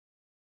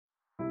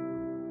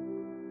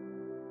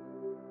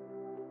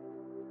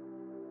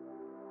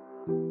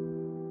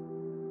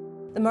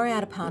The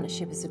Morialta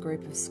Partnership is a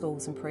group of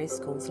schools and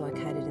preschools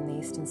located in the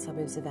eastern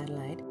suburbs of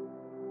Adelaide.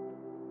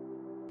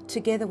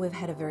 Together we've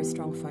had a very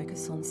strong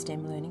focus on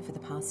STEM learning for the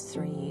past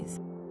 3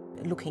 years,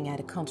 looking at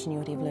a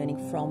continuity of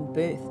learning from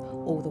birth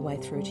all the way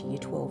through to Year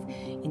 12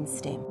 in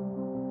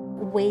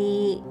STEM.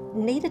 We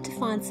needed to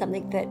find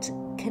something that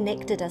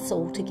connected us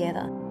all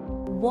together.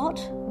 What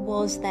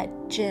was that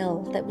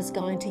gel that was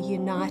going to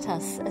unite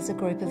us as a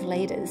group of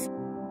leaders?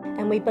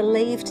 And we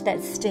believed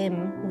that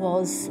STEM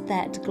was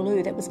that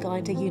glue that was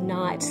going to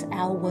unite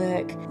our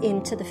work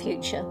into the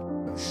future.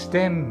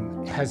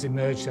 STEM has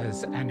emerged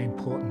as an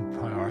important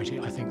priority,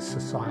 I think,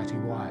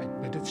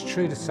 society-wide, but it's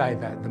true to say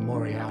that the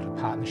Morialta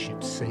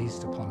Partnership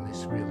seized upon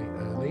this really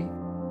early.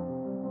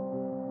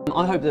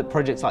 I hope that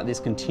projects like this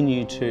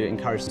continue to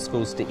encourage the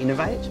schools to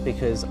innovate,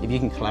 because if you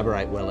can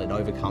collaborate well, it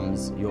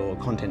overcomes your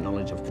content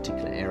knowledge of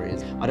particular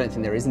areas. I don't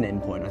think there is an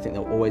end point. I think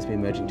there will always be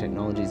emerging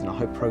technologies, and I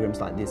hope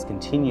programs like this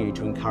continue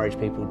to encourage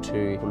people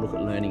to look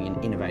at learning in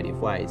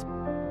innovative ways.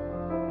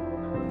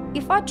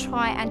 If I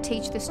try and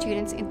teach the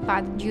students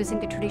by using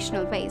the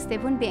traditional ways, they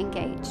wouldn't be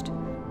engaged,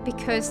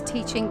 because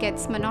teaching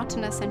gets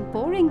monotonous and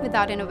boring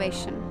without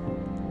innovation.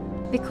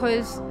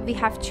 Because we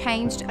have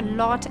changed a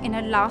lot in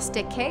the last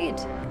decade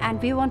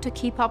and we want to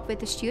keep up with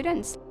the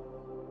students.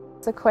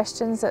 The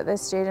questions that the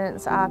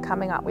students are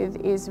coming up with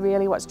is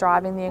really what's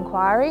driving the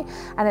inquiry,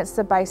 and it's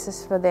the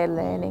basis for their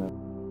learning.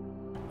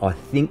 I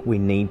think we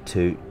need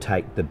to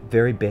take the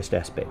very best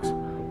aspects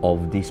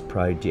of this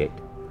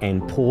project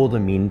and pour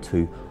them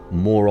into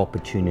more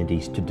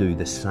opportunities to do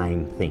the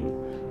same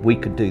thing. We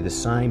could do the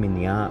same in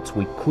the arts.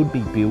 We could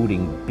be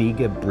building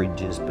bigger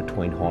bridges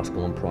between high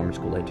school and primary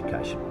school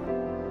education.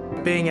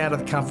 Being out of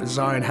the comfort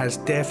zone has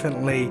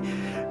definitely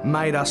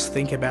made us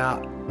think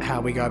about how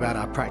we go about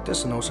our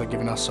practice, and also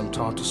given us some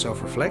time to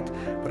self-reflect.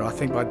 But I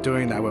think by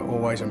doing that, we're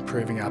always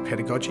improving our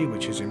pedagogy,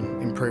 which is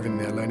improving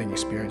their learning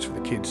experience for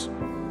the kids.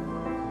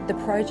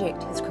 The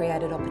project has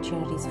created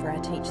opportunities for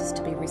our teachers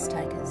to be risk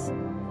takers.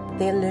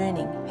 Their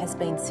learning has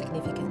been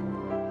significant.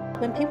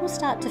 When people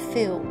start to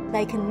feel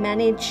they can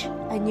manage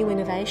a new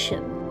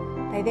innovation,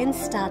 they then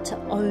start to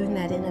own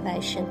that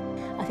innovation.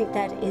 I think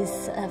that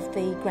is of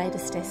the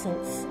greatest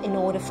essence in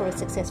order for a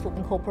successful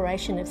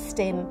incorporation of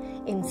STEM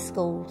in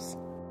schools.